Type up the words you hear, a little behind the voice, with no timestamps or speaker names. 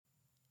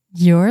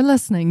You're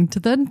listening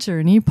to the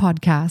Journey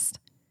podcast.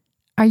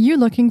 Are you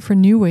looking for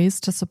new ways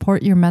to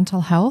support your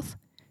mental health?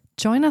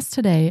 Join us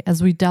today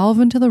as we delve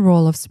into the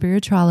role of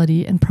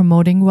spirituality in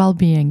promoting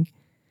well-being.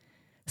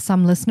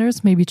 Some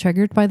listeners may be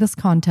triggered by this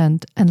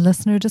content, and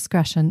listener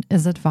discretion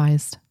is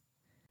advised.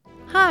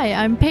 Hi,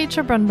 I'm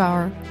Petra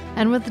Brunbauer,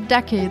 and with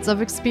decades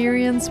of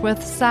experience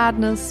with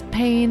sadness,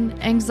 pain,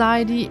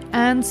 anxiety,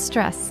 and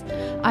stress,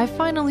 I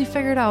finally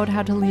figured out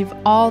how to leave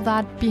all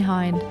that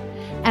behind.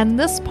 And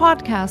this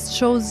podcast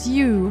shows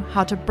you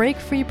how to break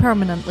free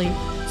permanently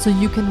so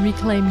you can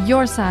reclaim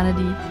your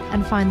sanity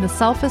and find the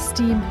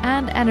self-esteem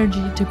and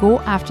energy to go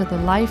after the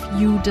life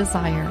you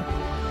desire.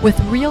 With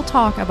real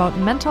talk about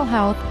mental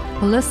health,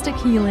 holistic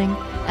healing,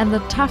 and the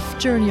tough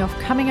journey of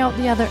coming out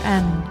the other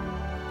end.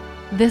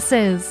 This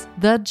is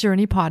the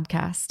Journey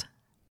Podcast.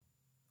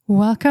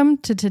 Welcome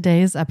to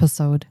today's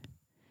episode.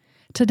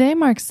 Today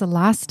marks the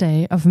last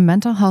day of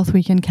Mental Health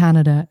Week in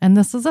Canada, and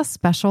this is a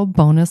special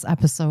bonus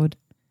episode.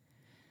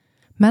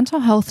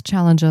 Mental health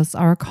challenges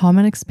are a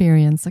common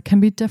experience that can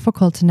be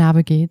difficult to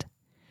navigate.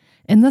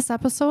 In this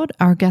episode,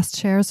 our guest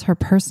shares her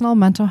personal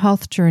mental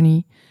health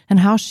journey and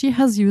how she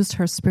has used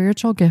her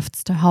spiritual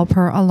gifts to help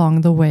her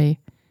along the way.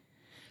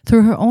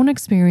 Through her own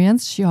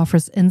experience, she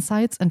offers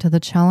insights into the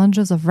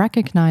challenges of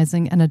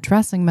recognizing and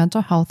addressing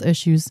mental health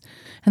issues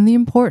and the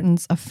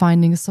importance of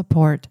finding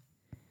support.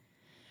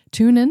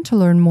 Tune in to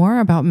learn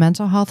more about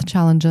mental health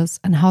challenges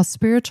and how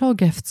spiritual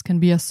gifts can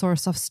be a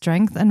source of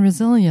strength and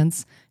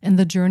resilience in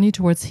the journey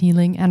towards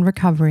healing and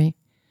recovery.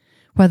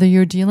 Whether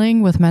you're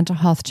dealing with mental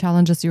health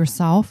challenges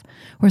yourself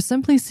or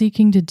simply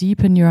seeking to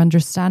deepen your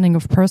understanding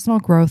of personal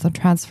growth and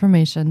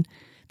transformation,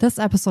 this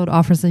episode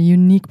offers a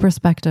unique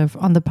perspective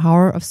on the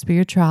power of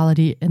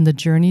spirituality in the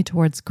journey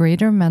towards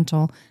greater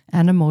mental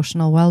and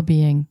emotional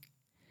well-being.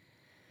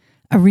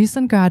 A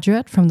recent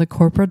graduate from the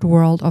corporate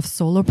world of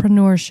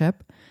solopreneurship,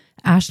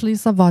 Ashley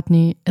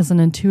Zavodny is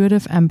an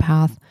intuitive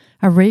empath,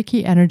 a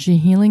Reiki energy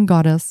healing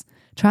goddess,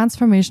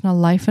 transformational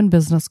life and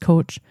business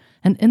coach,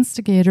 an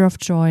instigator of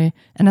joy,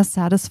 and a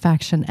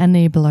satisfaction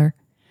enabler.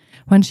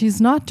 When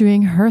she's not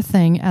doing her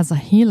thing as a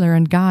healer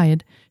and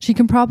guide, she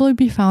can probably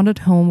be found at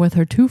home with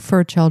her two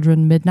fur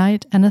children,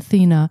 Midnight and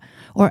Athena,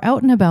 or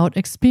out and about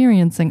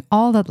experiencing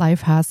all that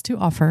life has to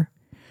offer.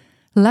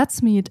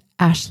 Let's meet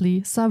Ashley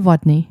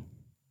Zavodny.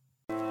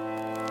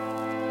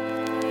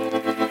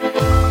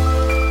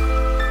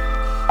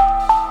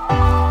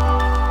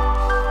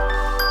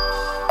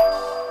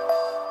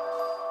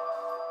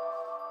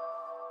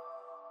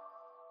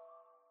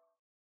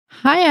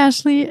 Hi,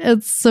 Ashley.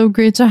 It's so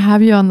great to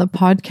have you on the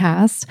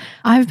podcast.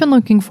 I've been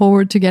looking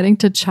forward to getting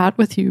to chat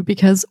with you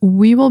because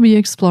we will be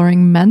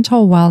exploring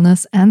mental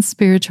wellness and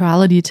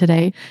spirituality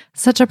today.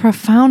 Such a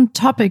profound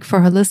topic for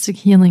holistic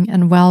healing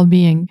and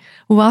well-being.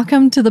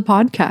 Welcome to the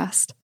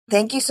podcast.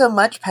 Thank you so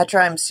much,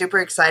 Petra. I'm super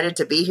excited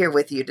to be here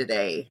with you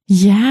today.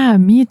 Yeah,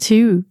 me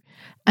too.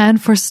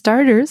 And for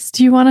starters,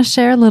 do you want to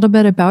share a little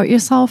bit about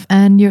yourself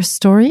and your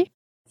story?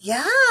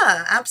 Yeah,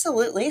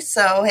 absolutely.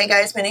 So, hey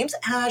guys, my name's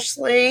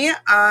Ashley.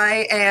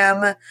 I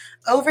am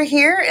over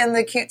here in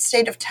the cute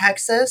state of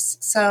Texas.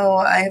 So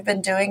I have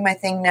been doing my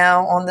thing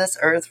now on this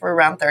earth for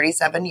around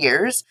 37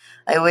 years.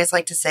 I always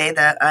like to say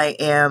that I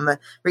am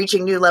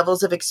reaching new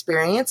levels of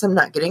experience. I'm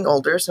not getting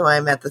older, so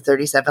I'm at the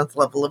 37th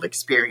level of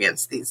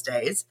experience these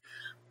days.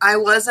 I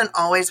wasn't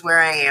always where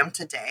I am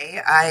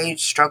today. I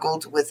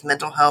struggled with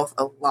mental health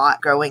a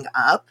lot growing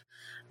up,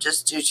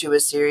 just due to a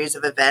series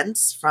of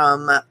events,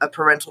 from a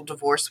parental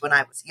divorce when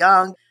I was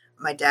young,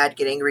 my dad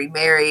getting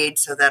remarried.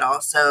 So that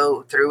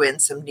also threw in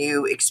some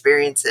new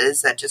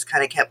experiences that just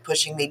kind of kept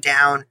pushing me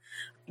down.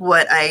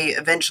 What I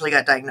eventually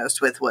got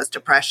diagnosed with was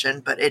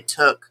depression, but it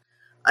took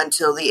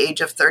until the age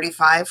of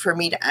 35 for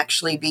me to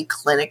actually be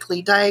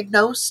clinically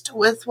diagnosed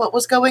with what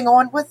was going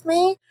on with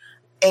me.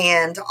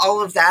 And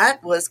all of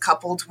that was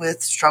coupled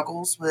with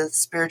struggles with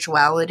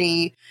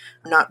spirituality,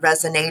 not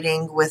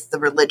resonating with the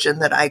religion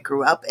that I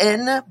grew up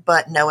in,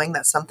 but knowing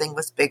that something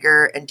was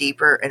bigger and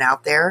deeper and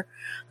out there.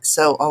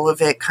 So all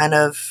of it kind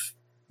of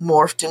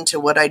morphed into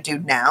what I do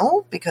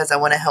now, because I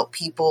want to help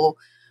people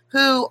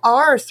who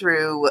are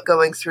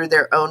going through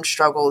their own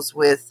struggles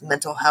with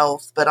mental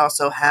health, but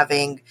also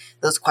having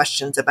those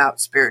questions about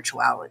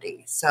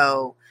spirituality.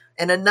 So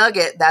in a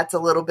nugget, that's a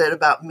little bit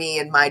about me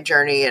and my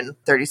journey in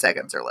 30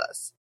 seconds or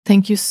less.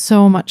 Thank you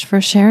so much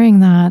for sharing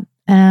that.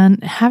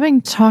 And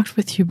having talked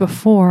with you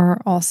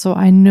before, also,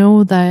 I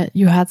know that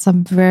you had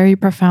some very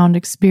profound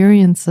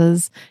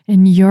experiences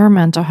in your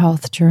mental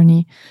health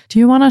journey. Do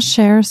you want to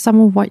share some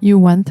of what you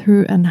went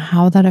through and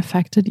how that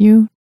affected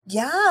you?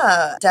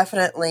 Yeah,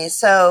 definitely.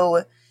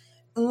 So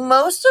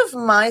most of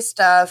my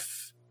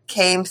stuff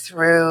came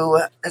through,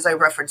 as I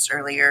referenced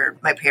earlier,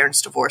 my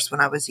parents' divorce when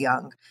I was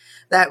young.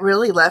 That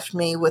really left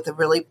me with a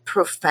really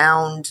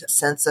profound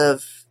sense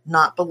of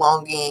not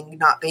belonging,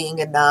 not being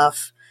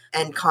enough,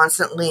 and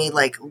constantly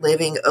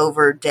living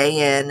over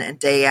day in and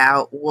day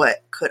out.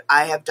 What could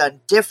I have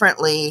done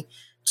differently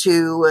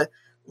to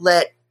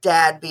let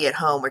dad be at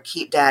home or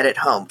keep dad at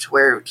home to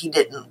where he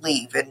didn't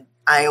leave? And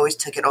I always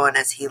took it on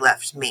as he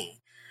left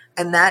me.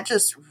 And that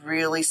just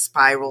really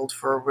spiraled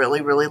for a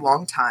really, really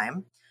long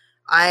time.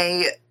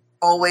 I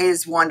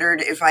always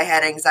wondered if I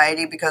had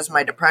anxiety because of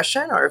my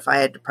depression or if I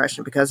had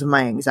depression because of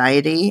my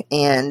anxiety.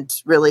 And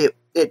really,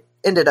 it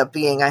ended up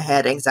being I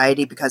had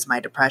anxiety because of my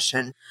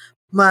depression.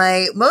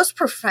 My most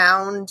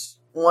profound,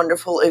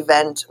 wonderful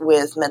event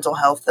with mental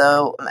health,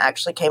 though,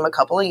 actually came a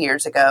couple of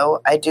years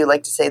ago. I do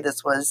like to say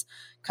this was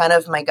kind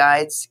of my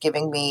guides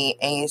giving me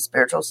a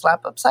spiritual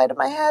slap upside of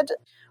my head.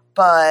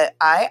 But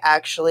I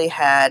actually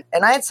had,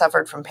 and I had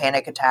suffered from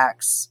panic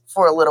attacks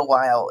for a little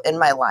while in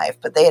my life,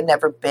 but they had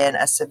never been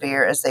as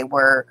severe as they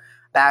were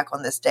back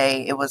on this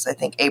day. It was, I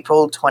think,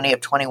 April 20th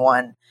of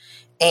 21.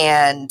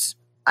 And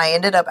I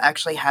ended up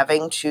actually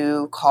having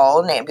to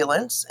call an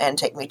ambulance and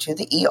take me to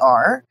the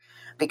ER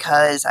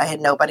because I had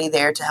nobody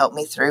there to help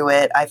me through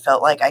it. I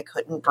felt like I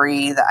couldn't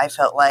breathe.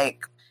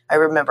 I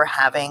remember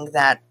having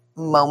that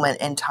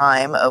moment in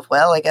time of,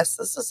 well, I guess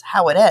this is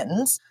how it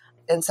ends.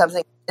 And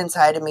something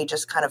inside of me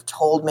just kind of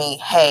told me,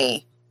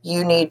 hey,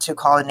 you need to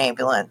call an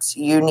ambulance.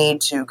 You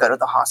need to go to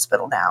the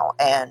hospital now.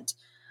 And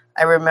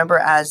I remember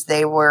as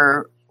they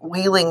were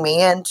wheeling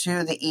me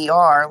into the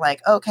ER,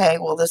 like, okay,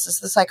 well, this is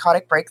the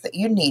psychotic break that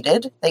you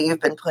needed, that you've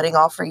been putting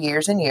off for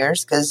years and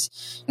years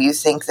because you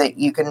think that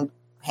you can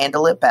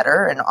handle it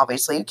better. And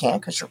obviously you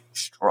can't because you're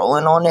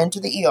strolling on into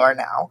the ER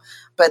now.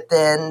 But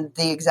then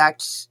the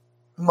exact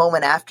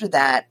moment after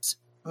that,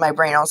 my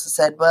brain also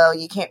said, well,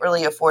 you can't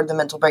really afford the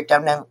mental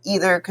breakdown now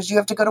either because you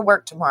have to go to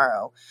work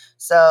tomorrow.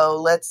 So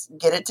let's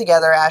get it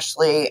together,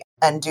 Ashley,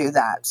 and do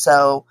that.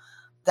 So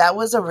that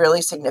was a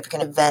really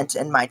significant event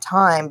in my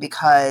time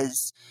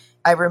because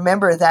I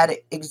remember that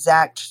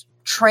exact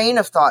train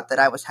of thought that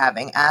I was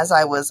having as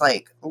I was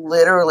like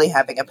literally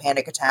having a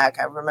panic attack.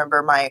 I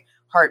remember my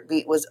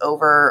heartbeat was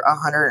over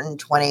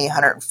 120,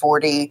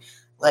 140.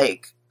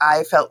 Like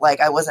I felt like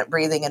I wasn't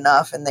breathing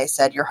enough. And they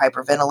said, you're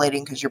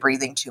hyperventilating because you're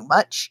breathing too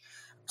much.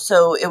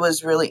 So it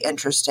was really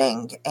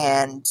interesting.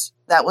 And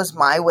that was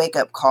my wake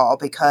up call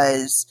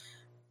because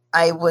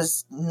I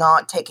was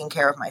not taking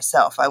care of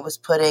myself. I was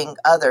putting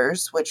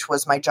others, which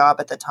was my job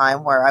at the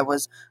time where I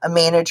was a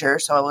manager.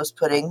 So I was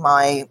putting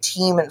my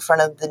team in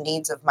front of the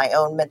needs of my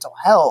own mental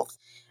health.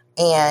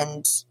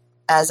 And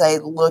as I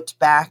looked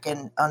back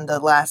and on the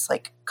last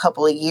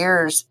couple of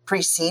years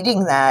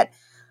preceding that,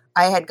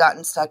 I had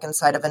gotten stuck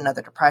inside of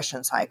another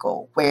depression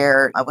cycle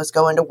where I was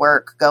going to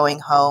work, going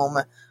home.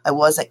 I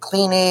wasn't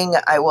cleaning.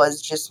 I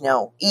was just,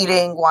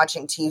 eating,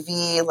 watching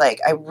TV.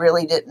 I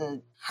really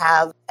didn't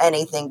have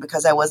anything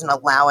because I wasn't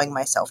allowing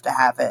myself to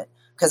have it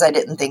because I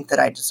didn't think that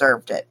I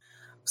deserved it.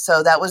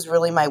 So that was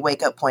really my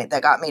wake up point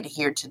that got me to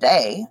here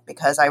today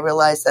because I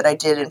realized that I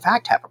did in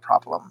fact have a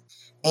problem.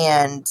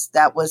 And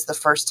that was the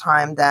first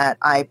time that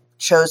I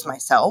chose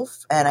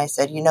myself. And I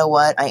said, you know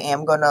what? I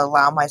am going to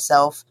allow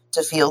myself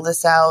to feel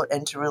this out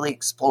and to really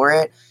explore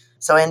it.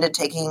 So I ended up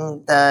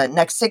taking the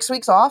next 6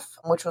 weeks off,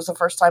 which was the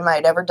first time I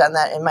had ever done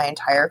that in my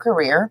entire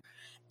career.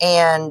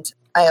 And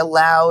I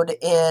allowed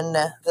in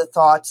the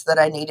thoughts that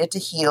I needed to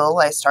heal.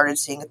 I started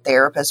seeing a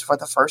therapist for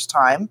the first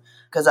time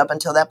because up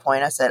until that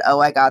point I said, oh,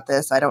 I got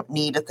this. I don't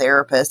need a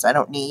therapist. I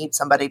don't need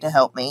somebody to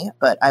help me.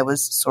 But I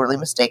was sorely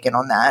mistaken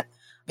on that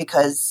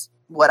because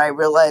what I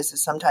realized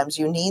is sometimes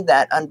you need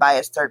that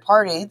unbiased third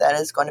party that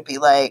is going to be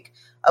like,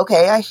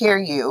 okay, I hear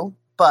you,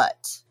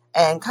 but,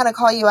 and kind of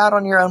call you out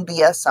on your own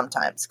BS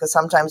sometimes, because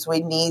sometimes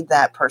we need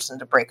that person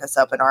to break us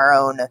up in our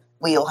own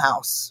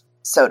wheelhouse,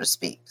 so to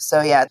speak.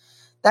 So yeah,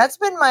 that's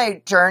been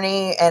my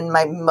journey and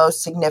my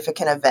most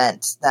significant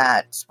event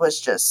that was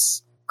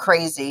just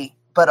crazy,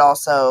 but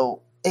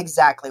also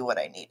exactly what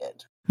I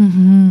needed.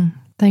 Mm-hmm.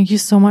 Thank you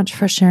so much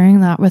for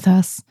sharing that with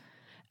us.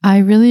 I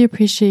really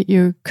appreciate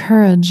your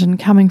courage in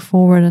coming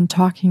forward and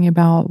talking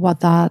about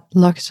what that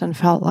looked and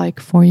felt like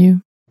for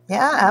you.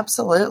 Yeah,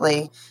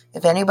 absolutely.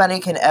 If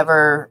anybody can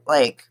ever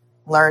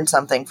learn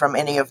something from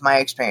any of my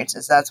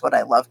experiences, that's what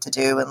I love to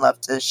do and love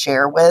to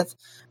share with,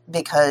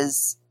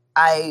 because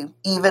I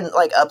even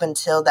up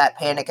until that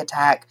panic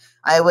attack,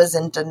 I was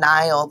in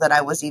denial that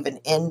I was even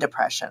in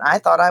depression. I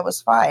thought I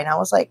was fine. I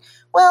was like,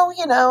 well,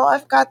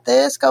 I've got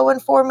this going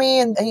for me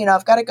and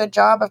I've got a good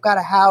job. I've got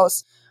a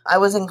house. I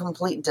was in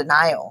complete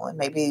denial and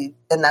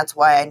that's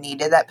why I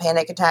needed that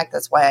panic attack.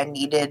 That's why I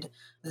needed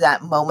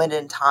that moment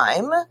in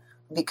time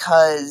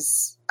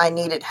because I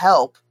needed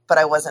help, but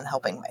I wasn't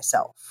helping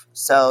myself.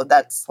 So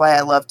that's why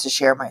I love to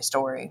share my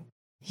story.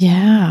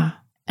 Yeah.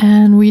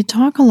 And we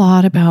talk a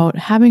lot about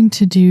having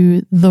to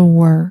do the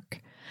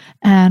work.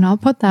 And I'll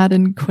put that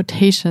in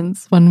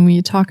quotations when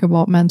we talk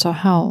about mental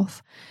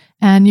health.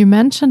 And you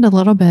mentioned a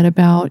little bit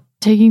about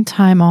taking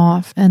time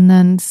off and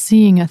then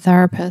seeing a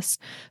therapist.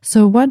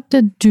 So what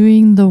did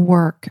doing the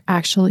work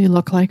actually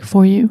look like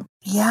for you?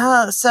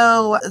 Yeah.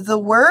 So the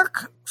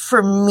work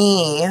for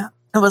me,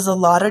 it was a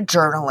lot of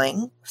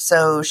journaling.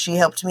 So she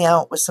helped me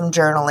out with some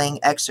journaling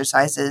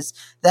exercises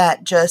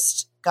that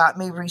just got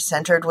me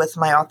recentered with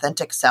my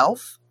authentic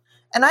self.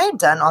 And I had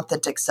done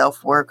authentic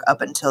self work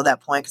up until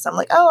that point because I'm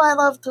like, oh, I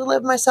love to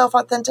live myself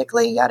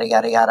authentically, yada,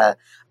 yada, yada.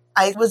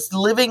 I was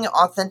living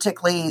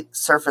authentically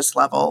surface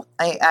level.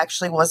 I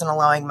actually wasn't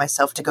allowing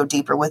myself to go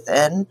deeper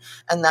within.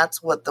 And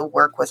that's what the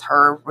work with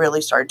her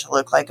really started to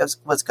look like,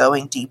 was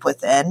going deep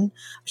within.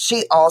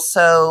 She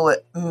also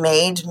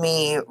made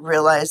me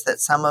realize that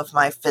some of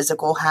my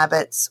physical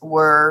habits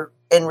were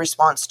in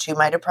response to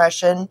my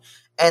depression.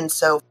 And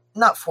so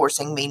not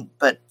forcing me,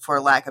 but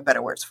for lack of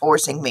better words,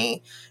 forcing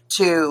me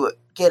to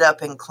get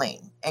up and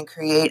clean and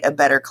create a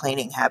better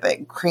cleaning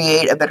habit,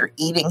 create a better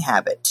eating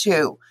habit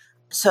too.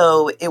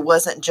 So it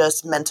wasn't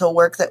just mental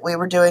work that we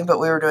were doing, but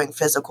we were doing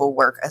physical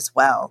work as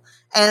well.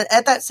 And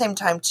at that same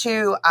time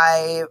too,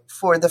 I,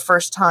 for the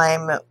first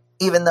time,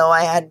 even though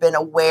I had been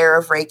aware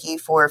of Reiki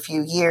for a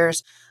few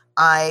years,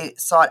 I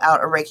sought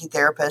out a Reiki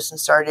therapist and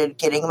started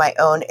getting my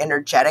own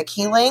energetic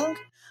healing,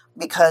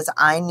 because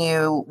I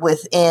knew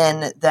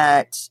within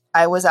that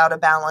I was out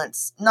of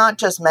balance, not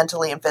just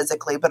mentally and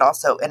physically, but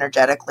also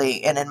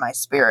energetically and in my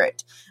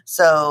spirit.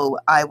 So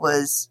I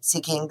was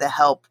seeking the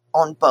help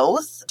on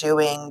both,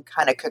 doing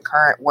kind of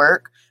concurrent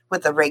work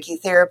with a Reiki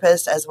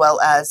therapist as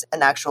well as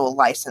an actual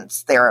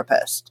licensed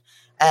therapist.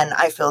 And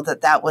I feel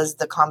that that was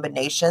the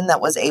combination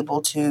that was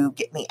able to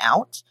get me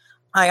out.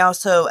 I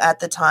also, at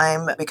the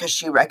time, because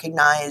she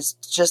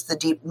recognized just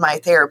my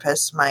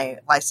therapist, my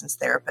licensed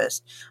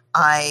therapist,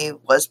 I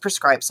was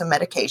prescribed some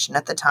medication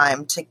at the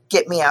time to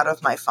get me out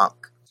of my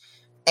funk.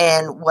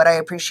 And what I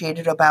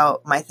appreciated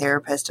about my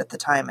therapist at the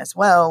time as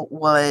well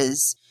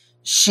was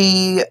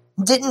she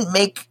didn't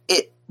make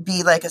it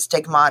be like a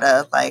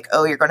stigmata, like,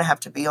 oh, you're going to have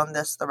to be on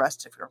this the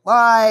rest of your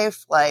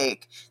life.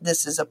 Like,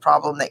 this is a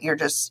problem that you're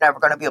just never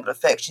going to be able to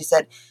fix. She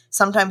said,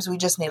 sometimes we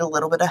just need a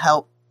little bit of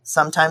help.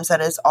 Sometimes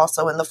that is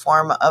also in the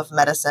form of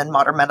medicine.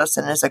 Modern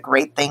medicine is a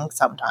great thing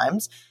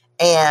sometimes.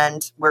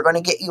 And we're going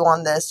to get you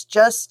on this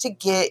just to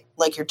get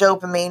like your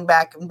dopamine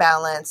back in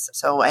balance.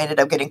 So I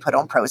ended up getting put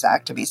on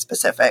Prozac, to be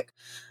specific.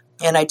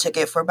 And I took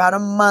it for about a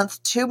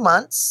month, 2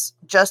 months,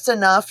 just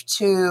enough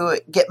to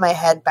get my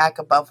head back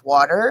above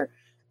water.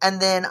 And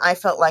then I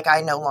felt like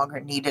I no longer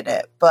needed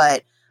it.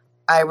 But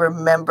I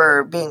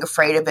remember being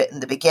afraid of it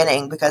in the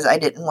beginning because I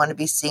didn't want to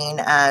be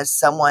seen as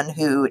someone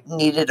who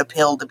needed a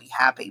pill to be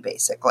happy,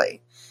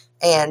 basically.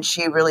 And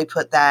she really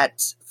put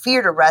that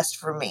fear to rest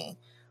for me.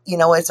 You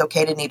know, it's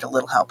okay to need a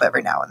little help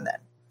every now and then.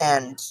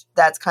 And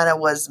that's kind of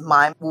was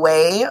my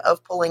way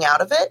of pulling out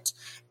of it.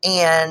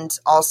 And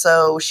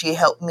also she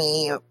helped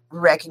me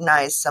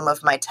recognize some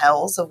of my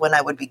tells of when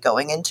I would be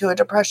going into a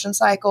depression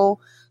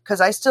cycle, because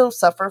I still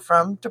suffer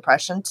from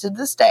depression to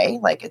this day.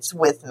 Like, it's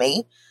with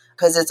me,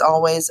 because it's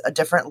always a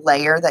different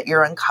layer that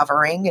you're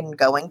uncovering and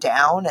going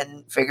down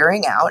and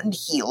figuring out and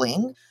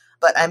healing.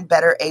 But I'm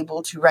better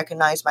able to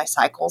recognize my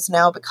cycles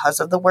now because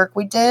of the work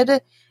we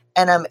did.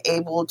 And I'm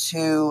able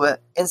to,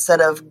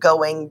 instead of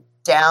going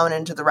down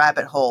into the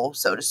rabbit hole,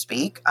 so to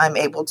speak, I'm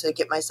able to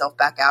get myself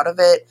back out of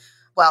it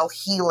while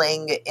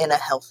healing in a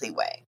healthy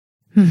way.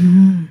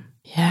 Mm-hmm.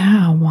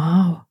 Yeah,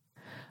 wow.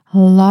 A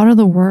lot of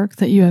the work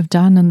that you have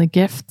done and the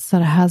gifts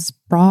that it has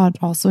brought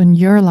also in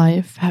your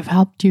life have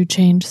helped you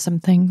change some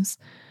things.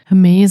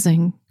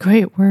 Amazing.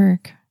 Great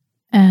work.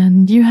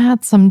 And you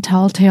had some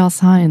telltale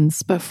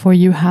signs before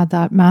you had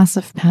that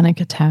massive panic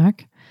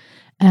attack.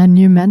 And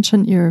you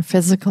mentioned your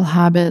physical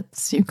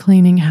habits, your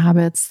cleaning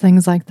habits,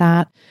 things like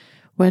that,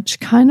 which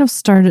kind of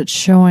started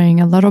showing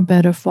a little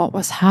bit of what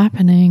was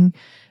happening.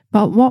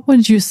 But what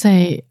would you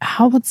say?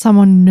 How would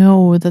someone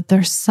know that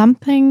there's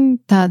something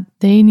that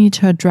they need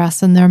to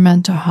address in their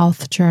mental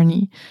health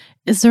journey?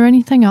 Is there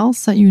anything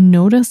else that you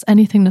notice?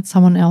 Anything that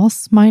someone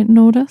else might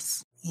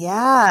notice?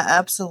 Yeah,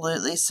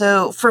 absolutely.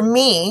 So for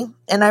me,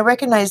 and I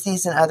recognize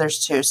these in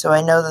others too, so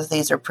I know that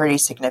these are pretty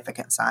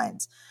significant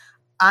signs.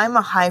 I'm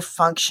a high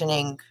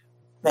functioning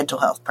mental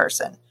health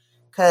person,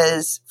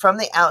 because from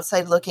the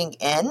outside looking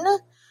in,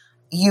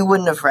 you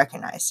wouldn't have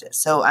recognized it.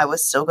 So I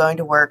was still going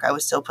to work. I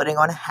was still putting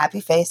on a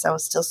happy face. I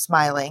was still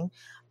smiling.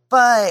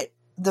 But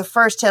the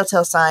first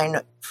telltale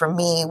sign for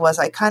me was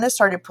I kind of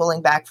started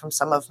pulling back from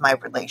some of my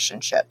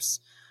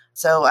relationships.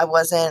 So I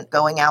wasn't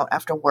going out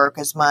after work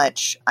as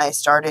much. I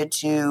started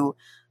to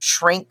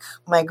shrink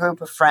my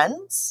group of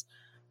friends.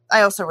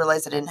 I also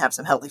realized I didn't have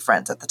some healthy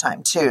friends at the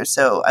time too.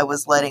 So I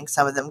was letting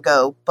some of them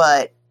go.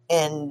 But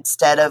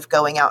instead of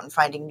going out and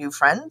finding new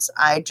friends,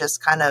 I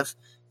just kind of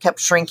kept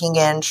shrinking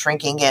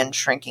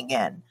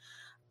in.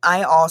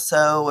 I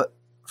also,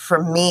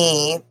 for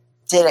me,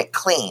 didn't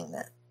clean,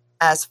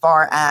 as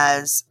far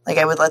as like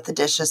I would let the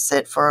dishes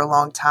sit for a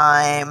long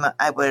time.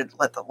 I would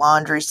let the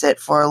laundry sit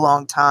for a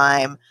long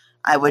time.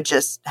 I would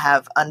just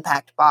have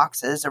unpacked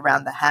boxes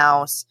around the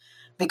house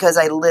because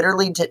I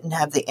literally didn't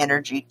have the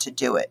energy to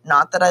do it.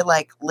 Not that I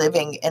like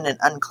living in an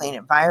unclean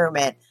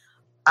environment.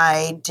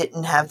 I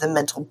didn't have the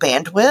mental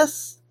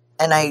bandwidth,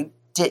 and I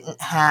didn't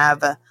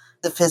have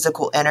the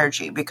physical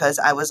energy because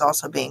I was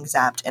also being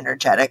zapped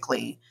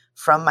energetically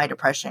from my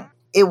depression.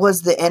 It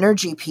was the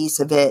energy piece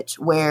of it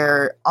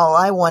where all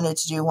I wanted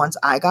to do once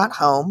I got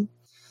home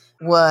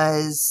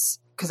was,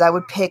 because I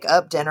would pick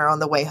up dinner on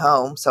the way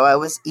home. So I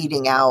was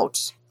eating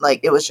out,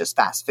 like it was just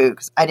fast food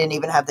because I didn't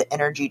even have the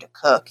energy to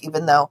cook,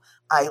 even though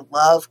I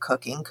love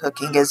cooking.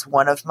 Cooking is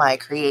one of my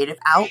creative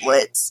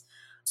outlets.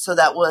 So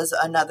that was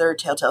another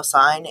telltale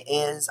sign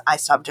is I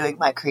stopped doing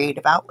my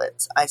creative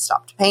outlets. I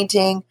stopped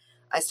painting.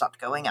 I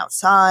stopped going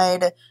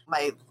outside.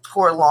 My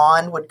poor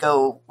lawn would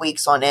go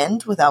weeks on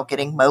end without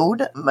getting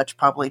mowed, much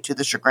probably to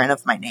the chagrin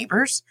of my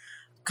neighbors,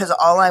 because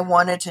all I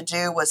wanted to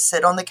do was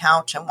sit on the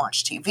couch and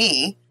watch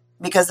TV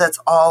because that's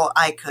all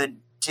I could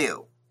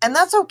do. And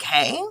that's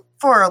okay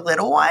for a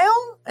little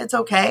while. It's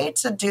okay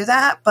to do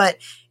that, but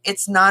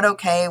it's not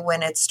okay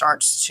when it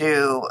starts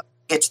to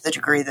get to the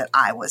degree that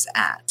I was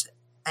at.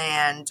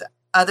 And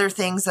other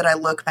things that I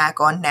look back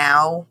on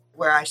now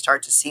where I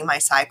start to see my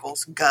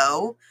cycles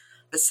go,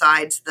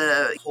 besides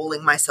the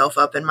holding myself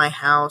up in my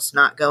house,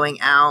 not going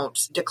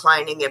out,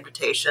 declining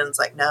invitations,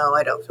 like, no,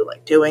 I don't feel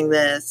like doing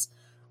this,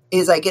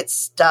 is I get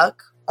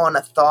stuck on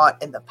a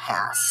thought in the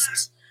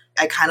past.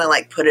 I kind of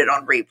like put it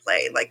on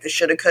replay, like the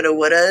shoulda, coulda,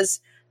 wouldas,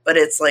 but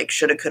it's like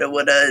shoulda, coulda,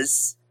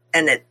 wouldas,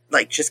 and it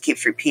like just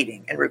keeps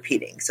repeating and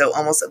repeating. So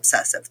almost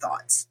obsessive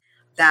thoughts.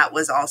 That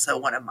was also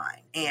one of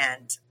mine.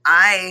 And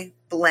I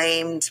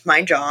blamed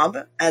my job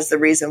as the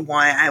reason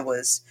why I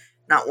was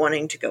not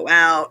wanting to go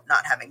out,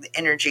 not having the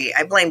energy.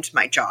 I blamed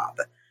my job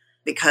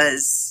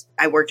because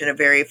I worked in a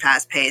very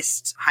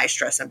fast-paced,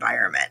 high-stress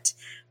environment.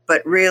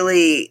 But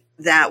really,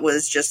 that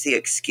was just the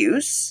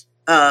excuse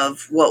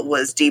of what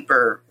was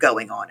deeper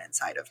going on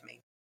inside of me.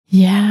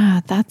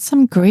 Yeah, that's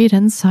some great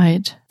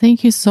insight.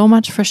 Thank you so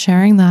much for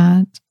sharing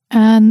that.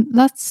 And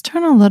let's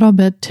turn a little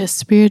bit to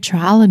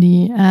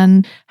spirituality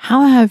and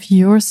how have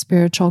your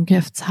spiritual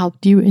gifts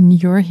helped you in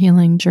your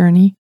healing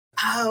journey?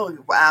 Oh,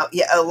 wow.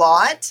 Yeah, a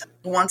lot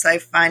once I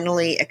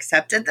finally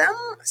accepted them.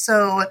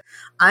 So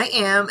I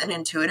am an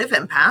intuitive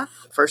empath,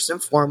 first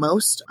and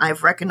foremost.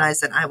 I've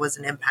recognized that I was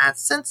an empath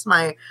since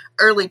my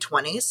early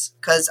 20s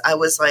because I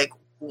was like,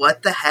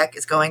 what the heck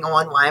is going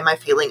on? Why am I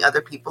feeling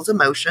other people's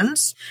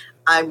emotions?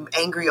 I'm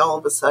angry all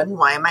of a sudden.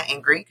 Why am I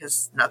angry?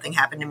 Because nothing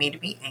happened to me to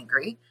be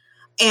angry.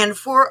 And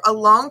for a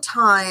long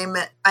time,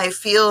 I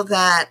feel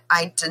that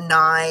I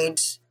denied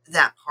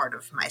that part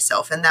of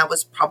myself. And that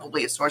was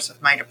probably a source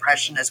of my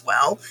depression as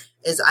well,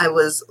 is I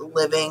was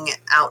living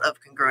out of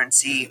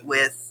congruency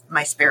with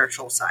my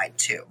spiritual side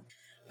too,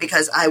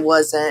 because I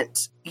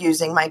wasn't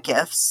using my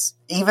gifts,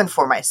 even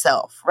for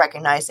myself,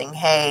 recognizing,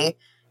 hey,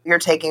 you're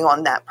taking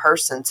on that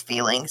person's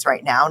feelings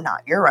right now,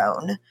 not your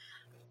own.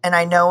 And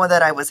I know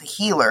that I was a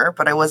healer,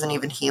 but I wasn't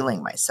even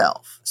healing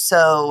myself.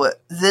 So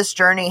this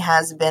journey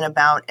has been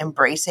about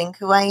embracing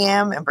who I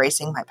am,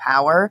 embracing my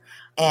power.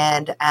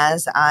 And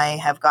as I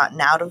have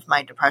gotten out of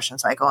my depression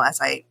cycle, as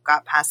I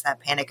got past that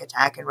panic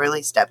attack and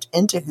really stepped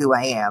into who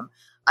I am,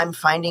 I'm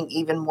finding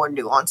even more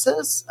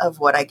nuances of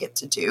what I get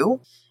to do.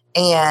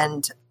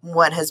 And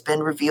what has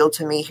been revealed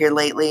to me here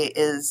lately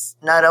is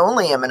not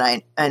only am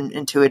I an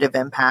intuitive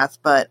empath,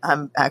 but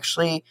I'm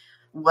actually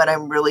what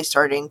I'm really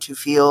starting to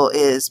feel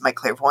is my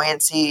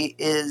clairvoyancy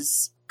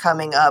is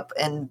coming up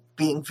and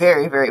being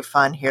very, very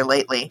fun here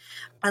lately,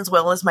 as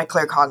well as my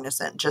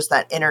claircognizant, just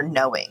that inner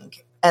knowing.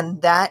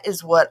 And that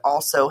is what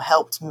also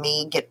helped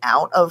me get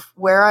out of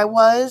where I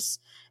was.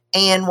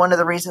 And one of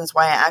the reasons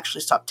why I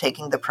actually stopped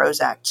taking the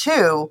Prozac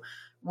too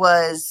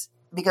was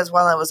because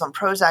while I was on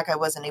Prozac, I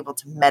wasn't able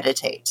to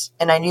meditate.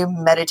 And I knew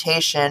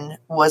meditation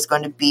was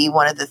going to be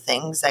one of the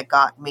things that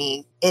got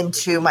me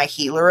into my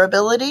healer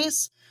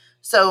abilities.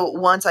 So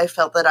once I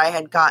felt that I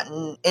had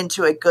gotten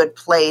into a good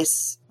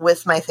place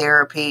with my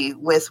therapy,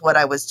 with what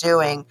I was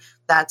doing,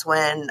 that's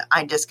when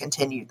I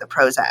discontinued the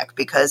Prozac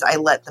because I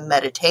let the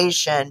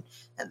meditation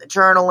and the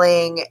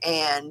journaling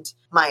and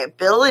my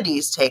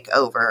abilities take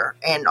over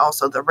and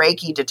also the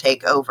Reiki to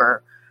take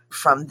over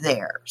from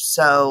there.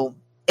 So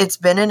it's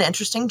been an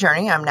interesting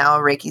journey. I'm now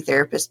a Reiki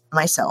therapist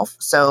myself.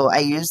 So I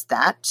use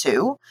that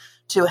too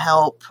to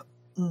help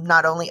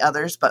not only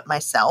others, but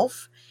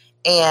myself.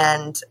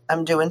 And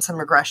I'm doing some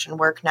regression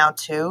work now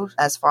too,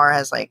 as far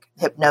as like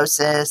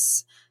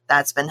hypnosis.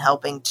 That's been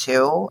helping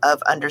too,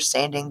 of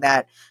understanding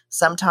that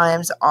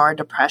sometimes our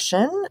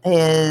depression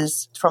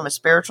is from a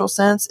spiritual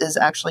sense is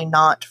actually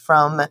not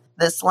from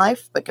this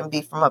life, but can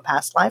be from a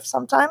past life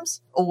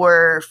sometimes,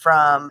 or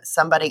from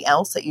somebody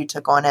else that you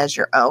took on as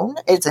your own.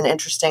 It's an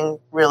interesting,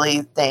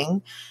 really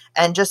thing.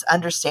 And just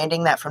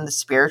understanding that from the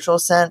spiritual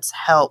sense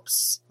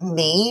helps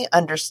me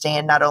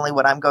understand not only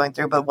what I'm going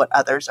through, but what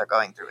others are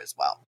going through as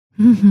well.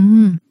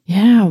 Mm-hmm.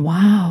 Yeah,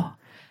 wow.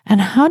 And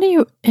how do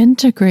you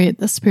integrate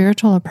the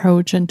spiritual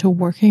approach into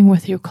working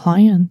with your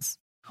clients?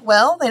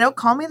 Well, they don't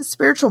call me the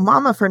spiritual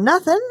mama for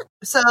nothing.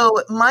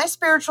 So my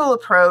spiritual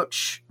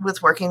approach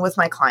with working with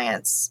my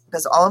clients,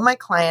 because all of my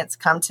clients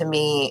come to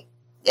me,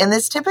 and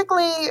it's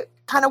typically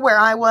kind of where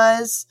I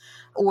was,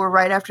 or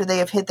right after they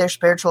have hit their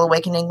spiritual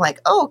awakening, like,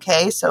 oh,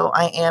 okay, so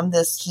I am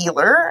this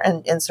healer,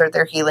 and insert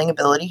their healing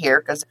ability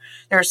here, because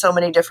there are so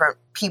many different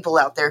people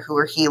out there who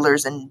are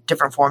healers in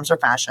different forms or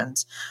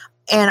fashions.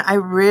 And I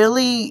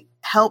really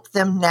help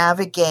them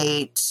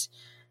navigate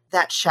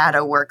that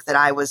shadow work that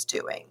I was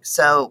doing.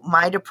 So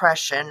my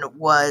depression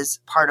was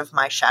part of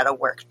my shadow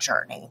work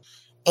journey.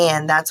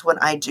 And that's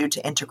what I do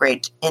to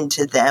integrate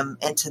into them,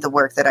 into the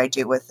work that I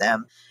do with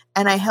them.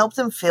 and I help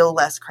them feel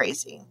less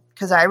crazy.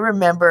 Because I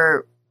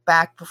remember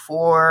back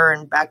before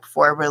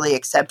I really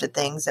accepted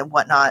things and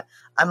whatnot,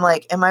 I'm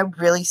like, am I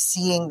really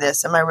seeing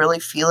this? Am I really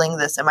feeling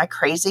this? Am I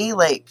crazy?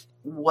 Like,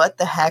 what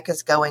the heck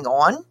is going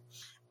on?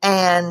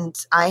 And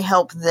I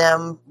help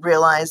them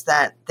realize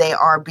that they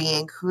are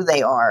being who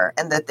they are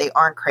and that they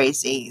aren't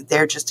crazy.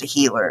 They're just a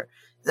healer,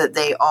 that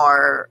they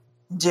are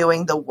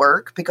doing the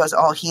work, because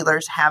all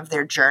healers have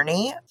their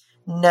journey.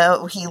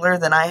 No healer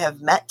that I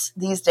have met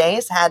these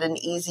days had an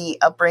easy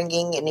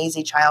upbringing, an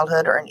easy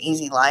childhood, or an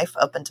easy life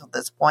up until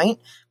this point,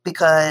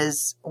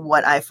 because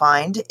what I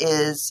find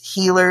is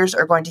healers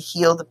are going to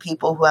heal the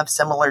people who have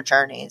similar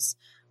journeys,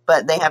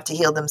 but they have to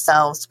heal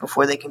themselves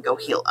before they can go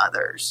heal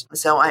others.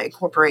 So I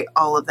incorporate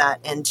all of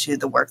that into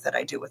the work that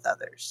I do with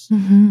others.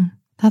 Mm-hmm.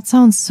 That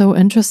sounds so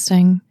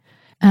interesting.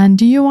 And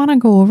do you want to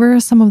go over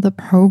some of the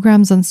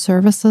programs and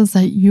services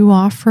that you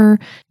offer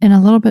in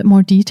a little bit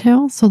more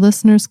detail so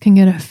listeners can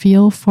get a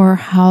feel for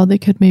how they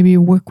could maybe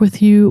work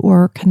with you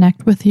or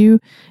connect with you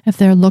if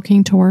they're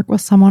looking to work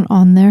with someone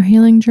on their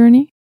healing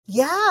journey?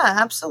 Yeah,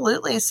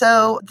 absolutely.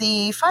 So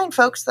the fine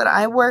folks that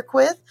I work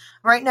with,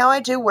 right now I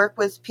do work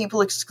with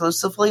people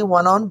exclusively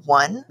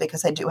one-on-one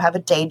because I do have a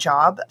day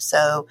job.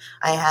 So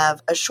I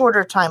have a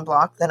shorter time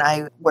block than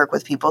I work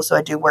with people. So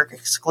I do work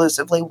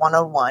exclusively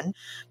one-on-one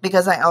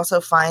because I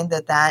also find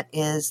that that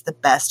is the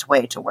best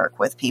way to work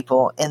with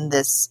people in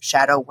this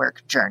shadow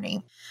work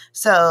journey.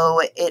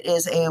 So it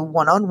is a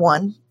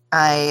one-on-one.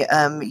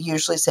 I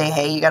usually say,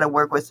 hey, you got to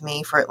work with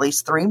me for at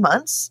least 3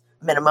 months.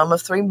 Minimum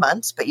of 3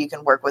 months, but you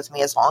can work with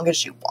me as long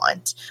as you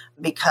want,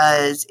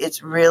 because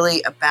it's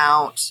really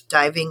about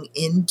diving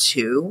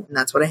into, and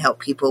that's what I help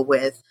people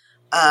with,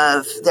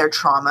 of their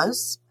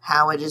traumas,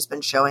 how it has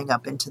been showing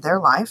up into their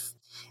life,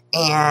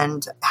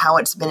 and how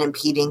it's been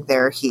impeding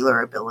their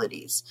healer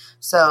abilities.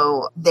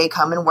 So they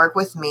come and work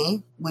with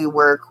me. We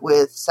work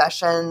with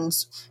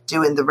sessions,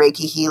 doing the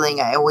Reiki healing.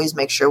 I always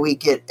make sure we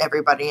get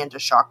everybody into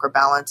chakra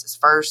balances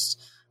first.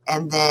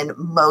 And then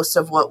most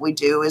of what we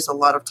do is a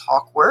lot of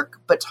talk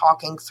work, but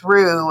talking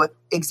through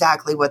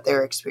exactly what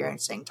they're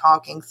experiencing,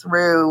 talking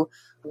through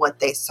what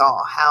they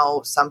saw,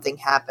 how something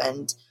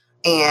happened.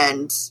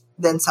 And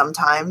then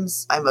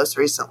sometimes I most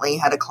recently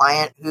had a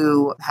client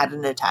who had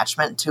an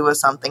attachment to a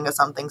something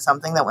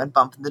that went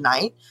bump in the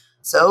night.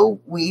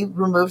 So we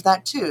removed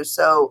that too.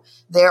 So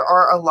there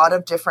are a lot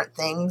of different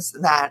things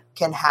that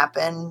can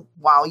happen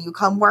while you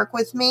come work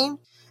with me.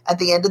 At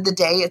the end of the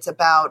day, it's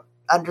about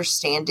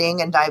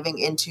understanding and diving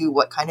into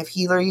what kind of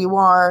healer you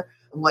are,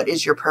 what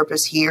is your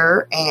purpose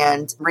here,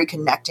 and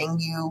reconnecting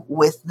you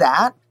with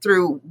that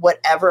through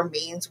whatever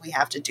means we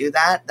have to do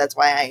that. That's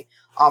why I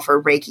offer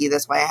Reiki.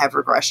 That's why I have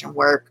regression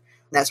work.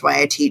 That's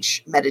why I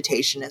teach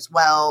meditation as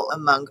well,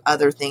 among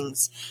other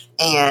things.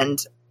 And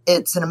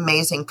it's an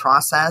amazing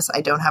process.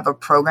 I don't have a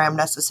program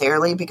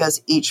necessarily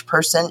because each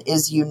person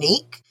is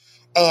unique.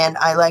 And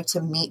I like to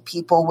meet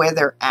people where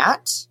they're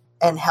at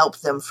and help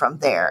them from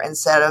there,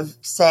 instead of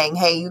saying,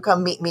 hey, you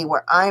come meet me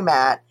where I'm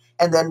at,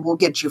 and then we'll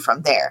get you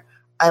from there.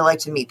 I like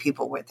to meet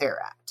people where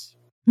they're at.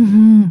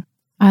 Mm-hmm.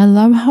 I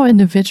love how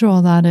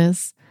individual that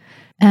is.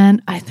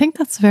 And I think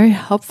that's very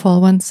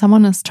helpful when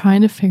someone is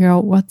trying to figure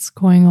out what's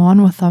going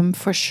on with them,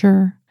 for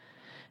sure.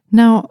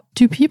 Now,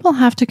 do people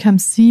have to come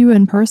see you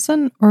in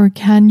person, or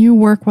can you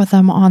work with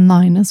them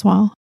online as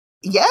well?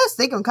 Yes,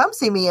 they can come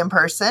see me in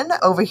person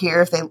over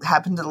here if they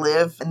happen to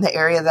live in the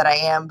area that I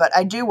am. But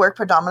I do work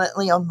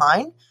predominantly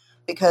online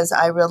because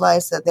I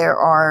realize that there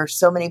are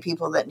so many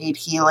people that need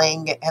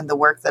healing and the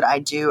work that I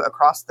do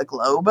across the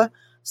globe.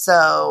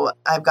 So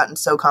I've gotten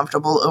so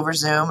comfortable over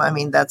Zoom. I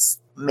mean, that's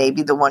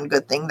maybe the one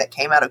good thing that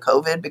came out of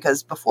COVID,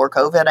 because before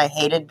COVID, I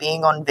hated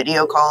being on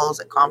video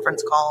calls and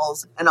conference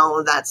calls and all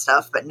of that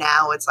stuff. But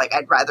now it's like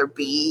I'd rather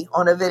be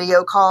on a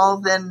video call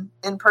than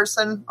in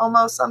person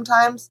almost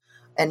sometimes.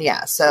 And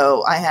yeah,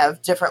 so I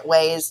have different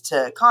ways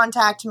to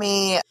contact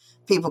me.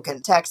 People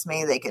can text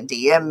me, they can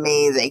DM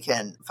me, they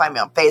can find me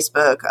on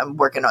Facebook. I'm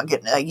working on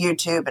getting a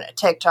YouTube and a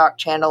TikTok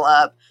channel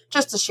up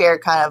just to share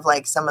kind of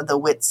like some of the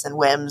wits and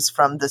whims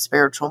from the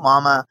spiritual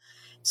mama.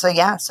 So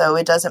yeah, so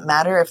it doesn't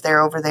matter if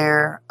they're over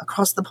there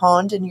across the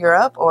pond in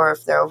Europe or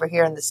if they're over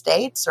here in the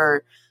States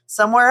or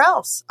somewhere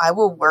else. I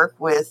will work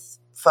with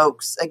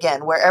folks,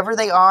 again, wherever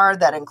they are.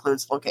 That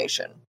includes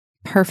location.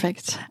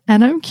 Perfect.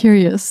 And I'm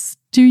curious,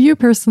 do you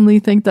personally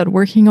think that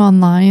working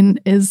online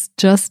is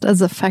just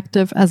as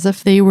effective as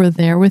if they were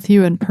there with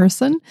you in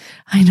person?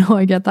 I know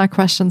I get that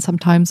question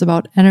sometimes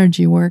about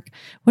energy work.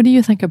 What do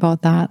you think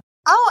about that?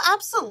 Oh,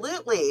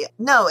 absolutely.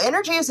 No,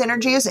 energy is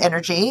energy is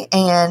energy.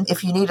 And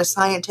if you need a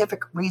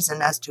scientific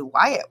reason as to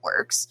why it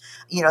works,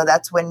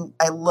 that's when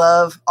I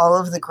love all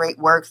of the great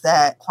work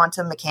that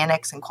quantum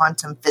mechanics and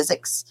quantum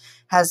physics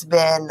has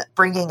been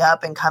bringing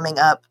up and coming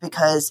up,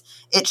 because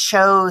it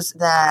shows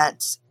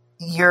that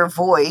your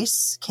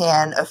voice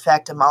can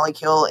affect a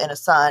molecule in a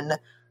sun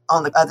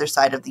on the other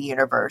side of the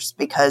universe,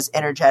 because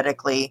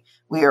energetically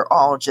we are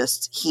all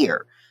just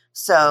here.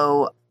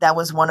 So that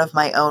was one of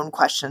my own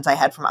questions I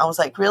had I was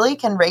like, really?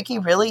 Can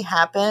Reiki really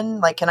happen?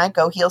 Like, can I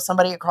go heal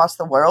somebody across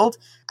the world?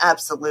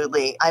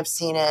 Absolutely. I've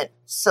seen it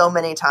so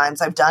many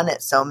times. I've done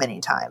it so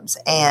many times.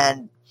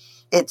 And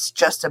it's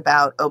just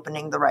about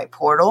opening the right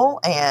portal,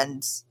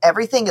 and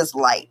everything is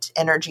light.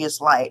 Energy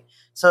is light.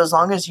 So as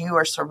long as you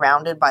are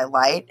surrounded by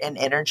light and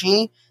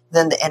energy,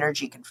 then the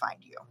energy can find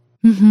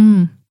you.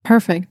 Mm-hmm.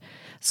 Perfect.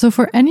 So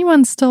for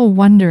anyone still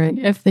wondering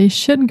if they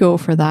should go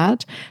for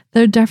that,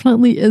 there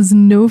definitely is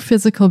no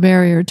physical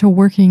barrier to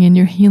working in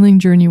your healing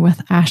journey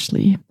with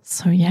Ashley.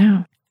 So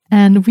yeah.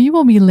 And we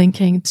will be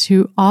linking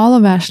to all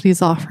of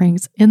Ashley's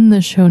offerings in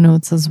the show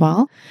notes as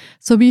well.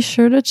 So be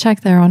sure to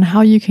check there on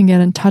how you can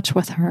get in touch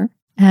with her.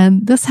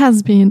 And this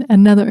has been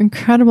another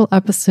incredible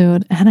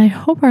episode, and I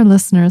hope our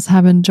listeners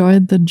have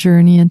enjoyed the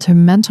journey into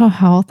mental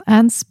health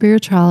and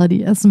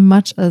spirituality as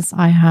much as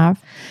I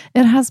have.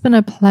 It has been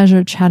a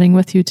pleasure chatting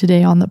with you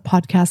today on the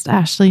podcast,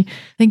 Ashley.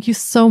 Thank you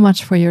so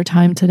much for your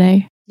time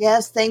today.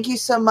 Yes, thank you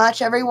so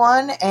much,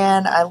 everyone.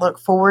 And I look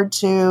forward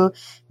to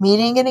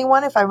meeting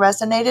anyone if I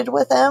resonated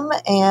with them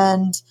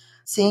and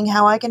seeing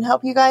how I can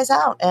help you guys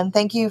out. And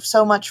thank you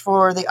so much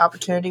for the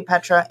opportunity,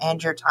 Petra,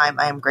 and your time.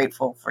 I am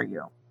grateful for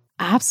you.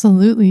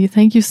 Absolutely.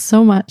 Thank you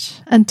so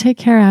much. And take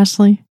care,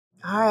 Ashley.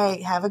 All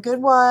right. Have a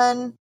good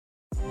one.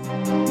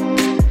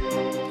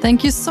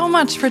 Thank you so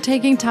much for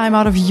taking time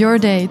out of your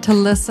day to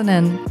listen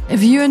in.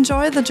 If you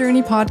enjoy the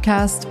Journey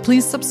podcast,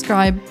 please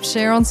subscribe,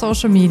 share on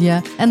social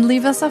media, and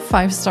leave us a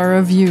 5-star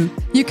review.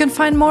 You can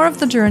find more of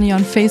The Journey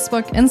on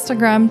Facebook,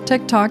 Instagram,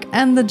 TikTok,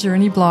 and the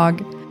Journey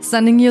blog.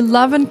 Sending you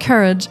love and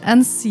courage,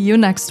 and see you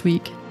next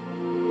week.